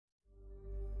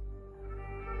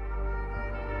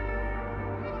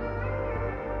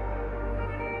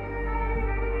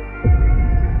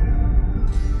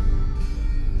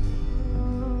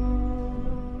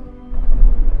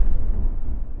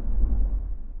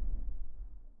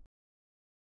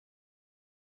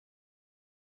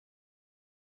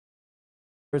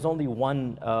There's only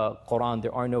one Quran.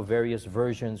 There are no various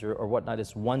versions or whatnot.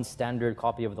 It's one standard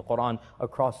copy of the Quran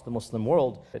across the Muslim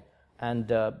world. And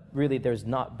really, there's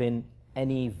not been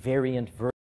any variant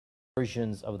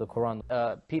versions of the Quran.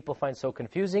 People find so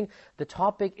confusing. The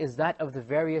topic is that of the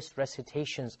various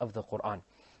recitations of the Quran,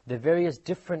 the various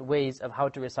different ways of how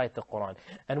to recite the Quran.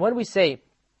 And when we say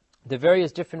the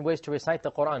various different ways to recite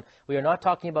the Quran, we are not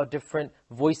talking about different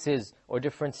voices or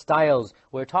different styles.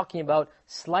 We're talking about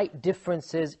slight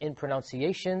differences in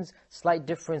pronunciations, slight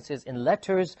differences in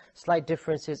letters, slight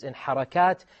differences in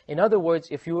harakat. In other words,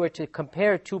 if you were to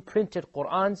compare two printed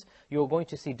Qurans, you're going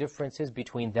to see differences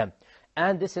between them.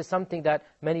 And this is something that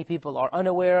many people are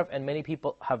unaware of and many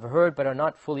people have heard but are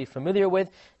not fully familiar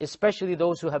with, especially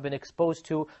those who have been exposed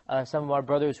to some of our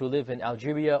brothers who live in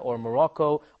Algeria or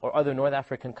Morocco or other North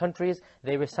African countries.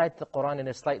 They recite the Quran in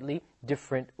a slightly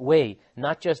different way.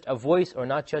 Not just a voice or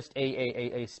not just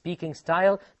a speaking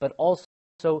style, but also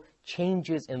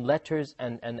changes in letters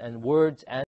and words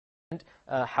and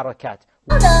harakat.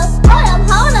 Hold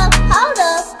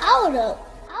up.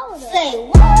 Say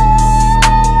what?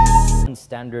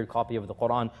 Standard copy of the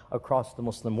Quran across the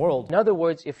Muslim world. In other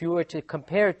words, if you were to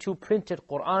compare two printed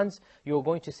Qurans, you're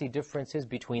going to see differences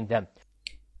between them.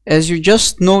 As you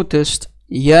just noticed,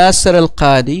 Yasser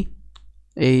al-Qadi,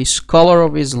 a scholar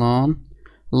of Islam,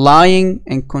 lying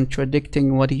and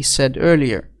contradicting what he said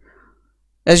earlier.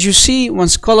 As you see, when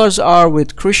scholars are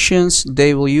with Christians,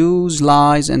 they will use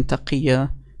lies and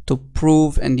taqiyya to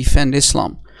prove and defend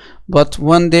Islam. But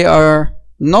when they are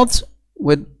not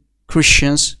with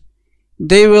Christians,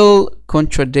 they will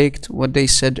contradict what they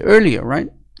said earlier, right?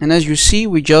 And as you see,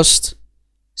 we just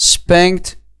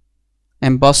spanked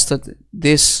and busted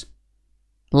this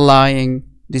lying,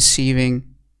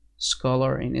 deceiving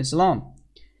scholar in Islam.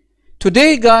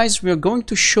 Today, guys, we are going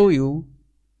to show you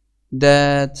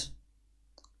that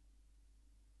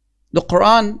the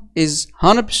Quran is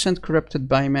 100% corrupted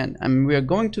by man, and we are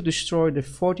going to destroy the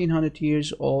 1400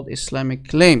 years old Islamic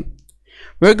claim.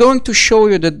 We're going to show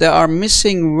you that there are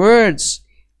missing words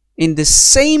in the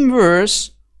same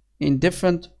verse in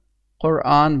different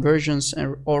Quran versions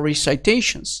or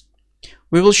recitations.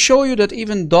 We will show you that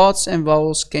even dots and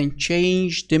vowels can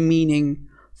change the meaning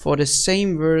for the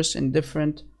same verse in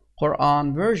different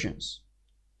Quran versions.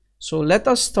 So let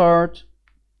us start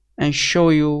and show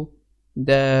you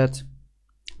that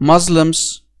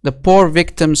Muslims, the poor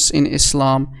victims in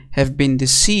Islam, have been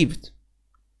deceived.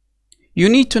 You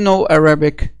need to know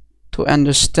Arabic to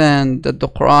understand that the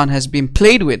Quran has been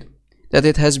played with, that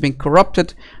it has been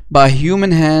corrupted by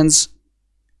human hands,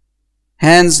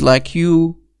 hands like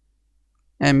you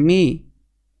and me,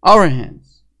 our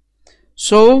hands.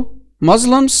 So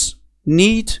Muslims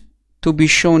need to be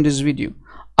shown this video.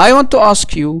 I want to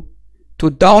ask you to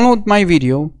download my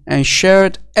video and share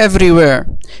it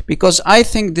everywhere, because I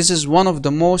think this is one of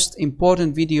the most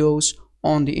important videos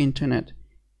on the internet.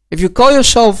 If you call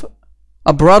yourself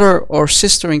a brother or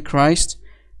sister in Christ,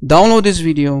 download this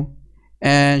video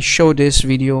and show this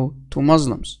video to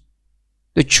Muslims.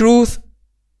 The truth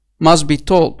must be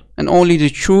told, and only the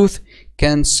truth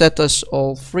can set us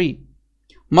all free.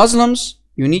 Muslims,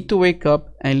 you need to wake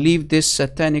up and leave this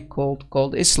satanic cult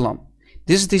called Islam,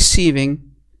 this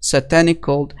deceiving satanic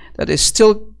cult that is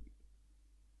still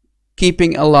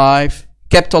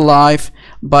kept alive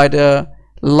by the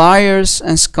liars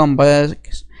and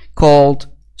scumbags called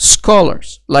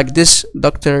scholars, like this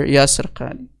Dr. Yasser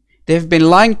Qadi. They've been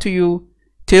lying to you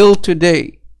till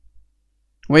today.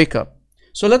 Wake up.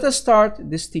 So let us start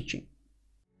this teaching.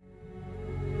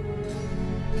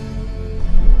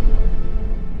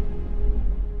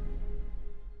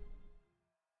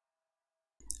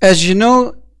 As you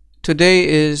know, today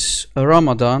is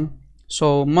Ramadan,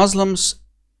 so Muslims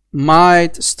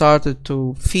might start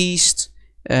to feast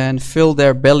and fill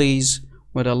their bellies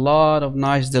with a lot of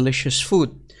nice delicious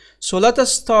food. So let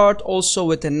us start also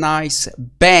with a nice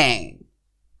bang,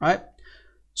 right?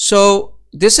 So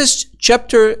this is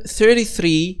chapter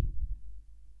 33,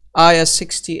 ayah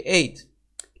 68.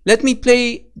 Let me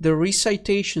play the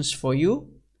recitations for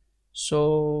you,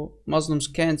 so Muslims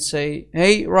can't say,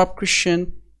 hey Rob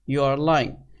Christian, you are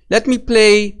lying. Let me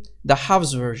play the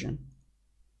Hafs version.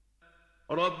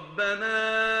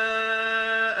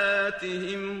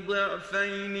 آتهم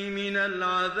ضعفين من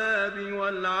العذاب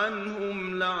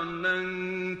والعنهم لعنا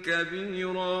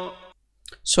كبيرا.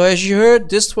 So as you heard,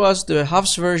 this was the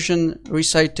Hafs version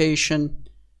recitation,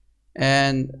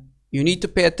 and you need to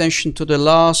pay attention to the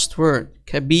last word,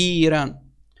 kabiran.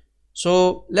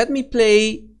 So let me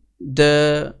play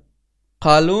the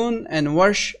Qaloon and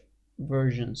Warsh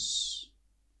versions.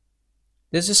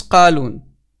 This is Qaloon.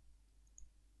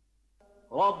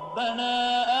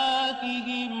 ربنا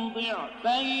آتهم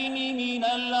ضعفين من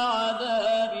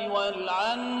العذاب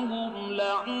والعنهم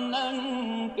لعنا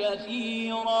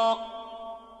كثيرا.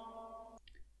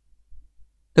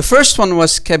 The first one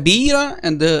was kabira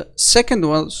and the second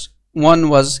one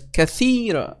was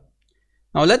kathira.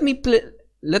 Now let me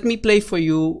play for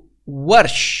you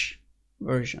Warsh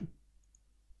version.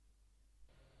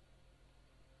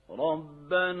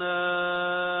 ربنا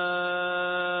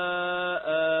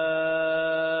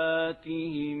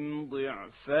آتهم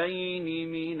ضعفين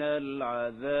من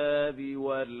العذاب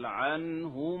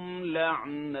والعنهم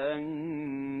لعنا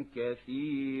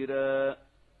كثيرا.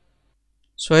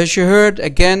 So as you heard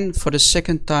again for the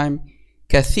second time,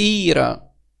 kathira.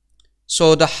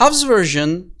 So the Hafs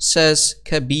version says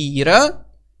kabira,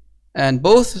 and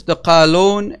both the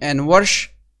Qaloon and Warsh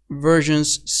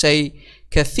versions say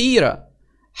kathira.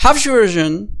 Hafs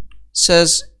version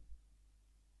says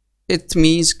it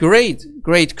means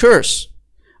great curse,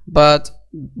 but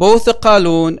both the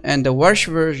Qaloon and the Warsh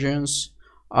versions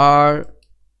are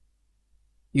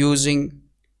using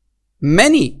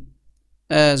many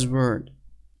as word.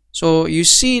 So you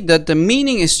see that the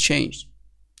meaning is changed.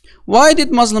 Why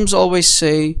did Muslims always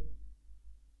say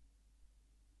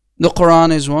the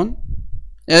Quran is one?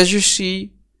 As you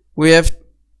see, we have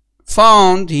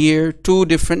found here two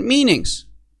different meanings,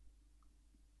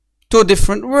 two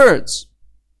different words.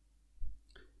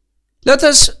 Let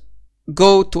us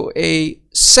go to a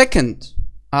second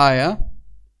ayah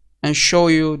and show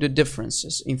you the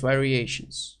differences in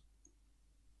variations.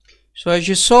 So as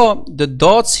you saw, the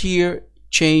dots here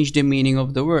change the meaning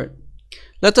of the word.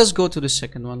 Let us go to the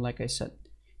second one, like I said.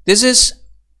 This is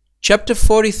chapter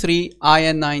 43,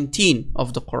 ayah 19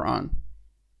 of the Quran.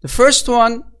 The first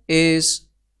one is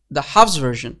the Hafs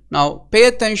version. Now pay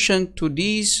attention to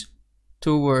these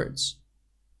two words.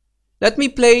 Let me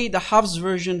play the Hafs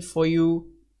version for you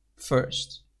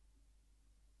first.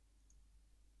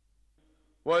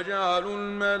 وجعلوا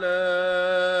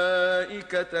الملائكة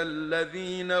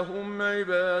الذين هم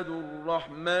عباد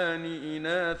الرحمن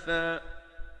إناثا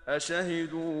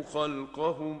أشهدوا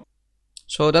خلقهم.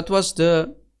 So that was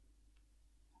the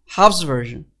Hafs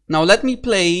version. Now let me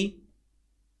play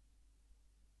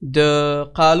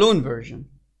the Qaloon version.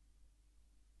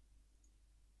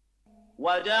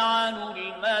 وجعلوا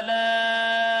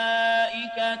الملائكة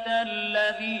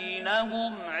الذين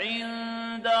هم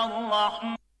عند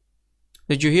الرحمن.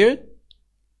 Did you hear it?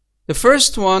 The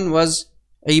first one was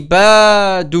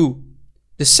ibadu.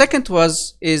 The second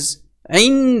is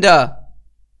inda.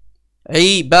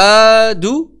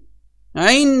 Ibadu,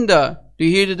 inda. Do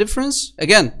you hear the difference?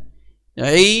 Again,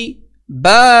 ibadu,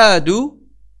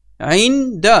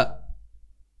 inda.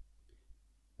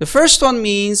 The first one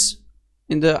means,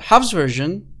 in the Hafs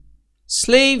version,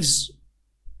 slaves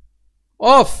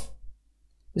of.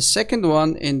 The second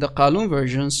one in the Qaloon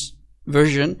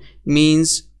version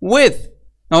means with.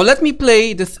 Now let me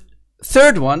play the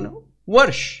third one,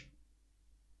 Warsh.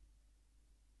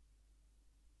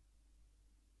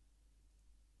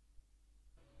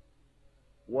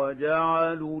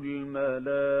 وجعلوا الملائكة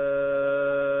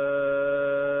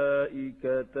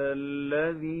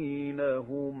الذين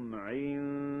هم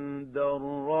عند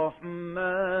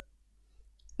الرحمن.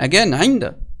 Again,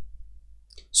 عند.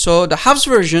 So the Hafs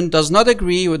version does not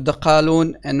agree with the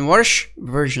Qaloon and Warsh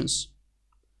versions.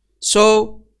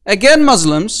 So again,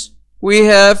 Muslims, we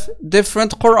have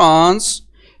different Qurans,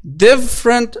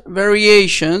 different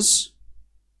variations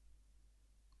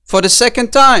for the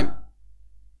second time.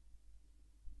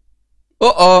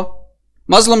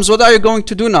 Muslims, what are you going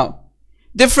to do now?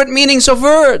 Different meanings of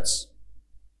words.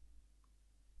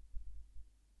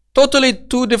 Totally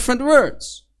two different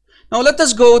words. Now let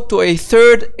us go to a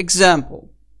third example.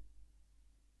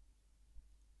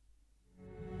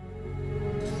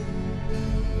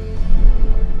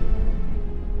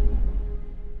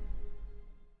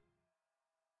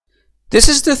 This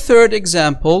is the third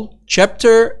example,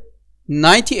 chapter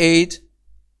 98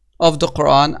 of the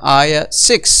Quran, ayah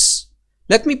 6.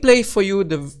 Let me play for you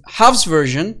the Hafs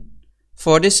version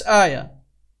for this ayah.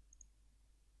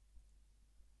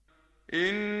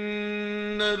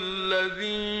 إن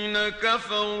الذين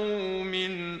كفروا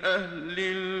من أهل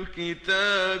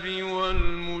الكتاب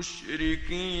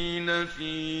والمشركين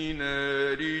في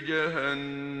نار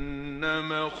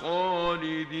جهنم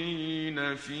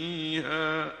خالدين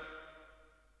فيها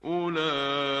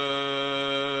أولئك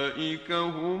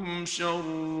هم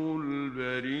شر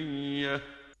البرية.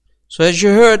 So as you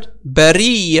heard,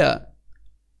 Bariya.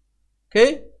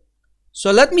 Okay?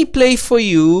 So let me play for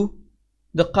you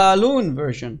the Qaloon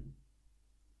version.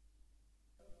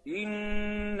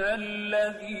 إن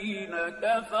الذين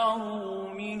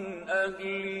كفروا من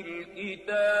أهل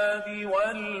الكتاب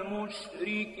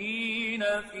والمشركين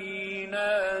في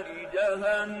نار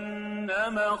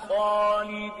جهنم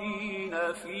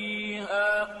خالدين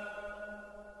فيها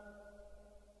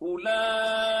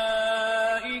أولئك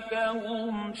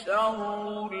هم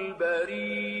شر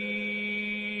البريئة.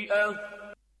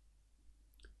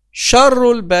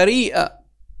 شر البريئة.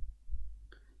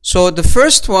 So the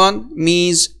first one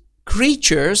means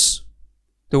creatures,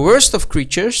 the worst of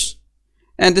creatures,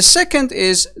 and the second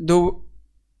is the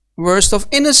worst of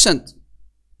innocent.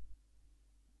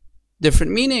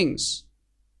 Different meanings.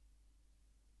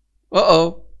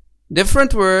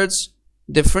 Different words,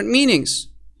 different meanings.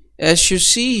 As you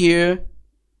see here,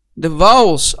 the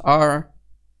vowels are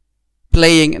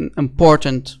playing an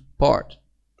important part,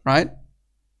 right?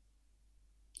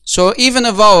 So even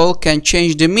a vowel can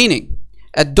change the meaning.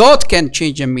 A dot can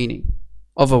change the meaning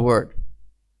of a word.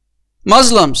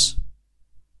 Muslims,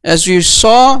 as you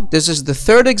saw, this is the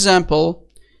third example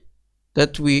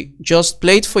that we just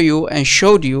played for you and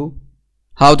showed you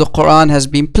how the Quran has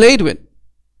been played with.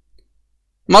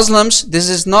 Muslims, this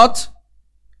is not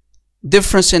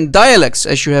difference in dialects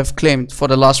as you have claimed for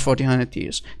the last 1400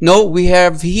 years. No, we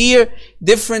have here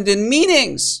different in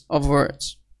meanings of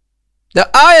words. The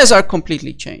ayahs are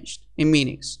completely changed in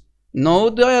meanings. No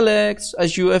dialects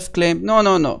as you have claimed.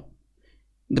 No.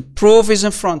 The proof is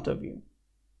in front of you.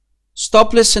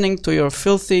 Stop listening to your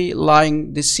filthy,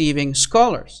 lying, deceiving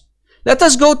scholars. Let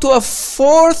us go to a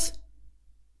fourth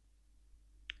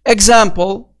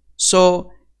example.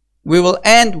 So we will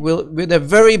end with a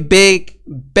very big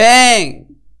bang.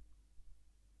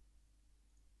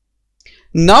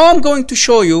 Now I'm going to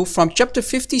show you from chapter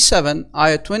 57,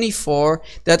 ayah 24,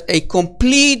 that a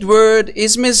complete word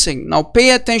is missing. Now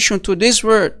pay attention to this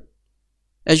word.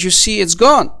 As you see, it's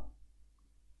gone.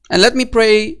 And let me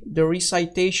pray the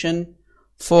recitation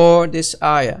for this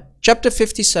ayah. Chapter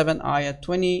 57, ayah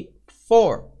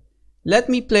 24. Let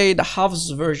me play the Hafs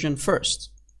version first.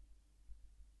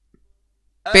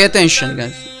 Pay attention,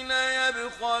 guys.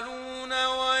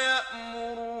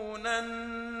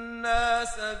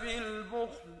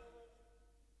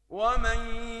 ومن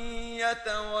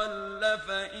يتول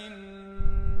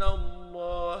فإن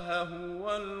الله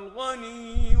هو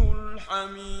الغني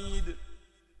الحميد.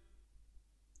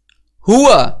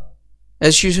 Huwa,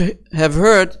 as you have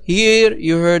heard, here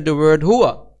you heard the word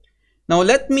huwa. Now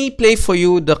let me play for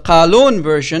you the Qaloon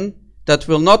version that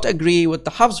will not agree with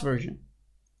the Hafs version.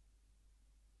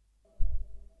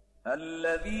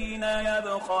 الذين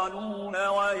يبخلون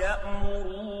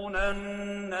ويأمرون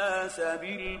الناس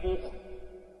بالبخل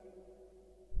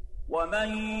ومن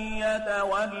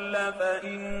يتول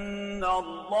فإن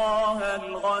الله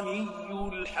الغني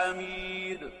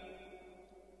الحميد.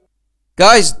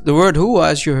 Guys, the word huwa,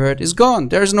 as you heard, is gone.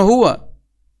 There is no huwa.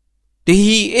 The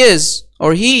he is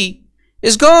or he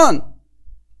is gone.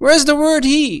 Where is the word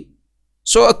he?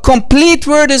 So a complete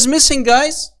word is missing,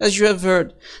 guys, as you have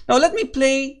heard. Now let me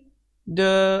play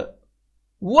the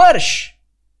Warsh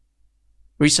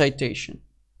recitation.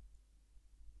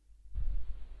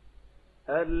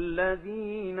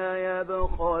 الذين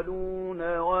يبخلون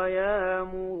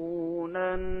ويأمرون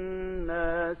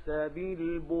الناس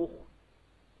بالبخل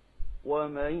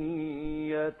ومن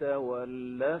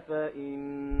يتول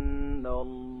فإن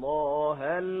الله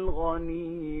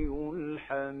الغني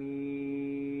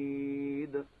الحميد.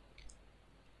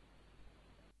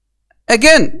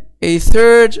 Again, a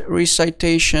third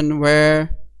recitation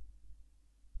where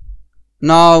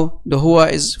now the huwa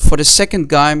is for the second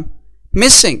time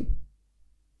missing.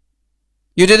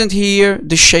 You didn't hear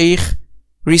the Shaykh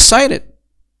recite it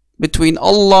between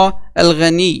Allah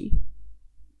al-Ghani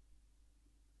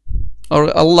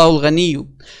or Allah al-Ghaniyu.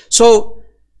 So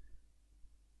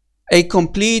a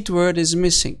complete word is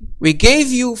missing. We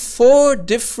gave you 4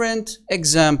 different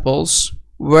examples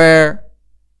where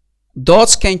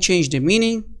dots can change the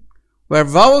meaning, where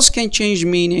vowels can change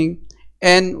meaning,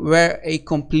 and where a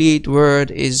complete word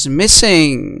is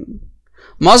missing.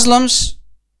 Muslims,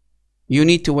 you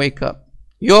need to wake up.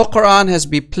 Your Quran has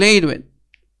been played with.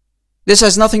 This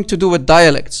has nothing to do with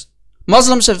dialects.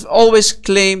 Muslims have always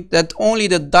claimed that only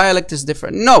the dialect is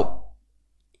different. No.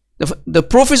 The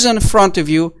proof is in front of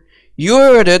you. You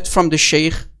heard it from the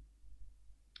Shaykh.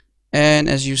 And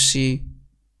as you see,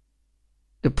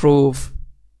 the proof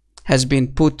has been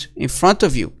put in front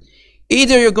of you.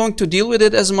 Either you're going to deal with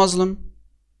it as a Muslim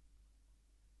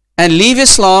and leave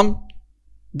Islam,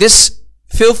 this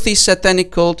filthy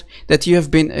satanic cult that you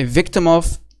have been a victim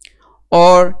of,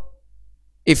 or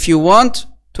if you want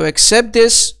to accept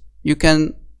this, you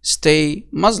can stay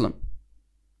Muslim.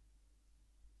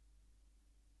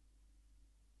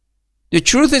 The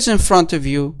truth is in front of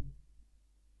you.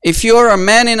 If you are a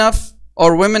man enough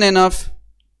or women enough,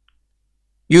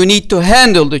 you need to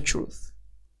handle the truth.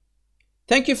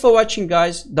 Thank you for watching,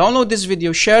 guys. Download this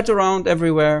video, share it around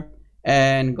everywhere,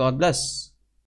 and God bless.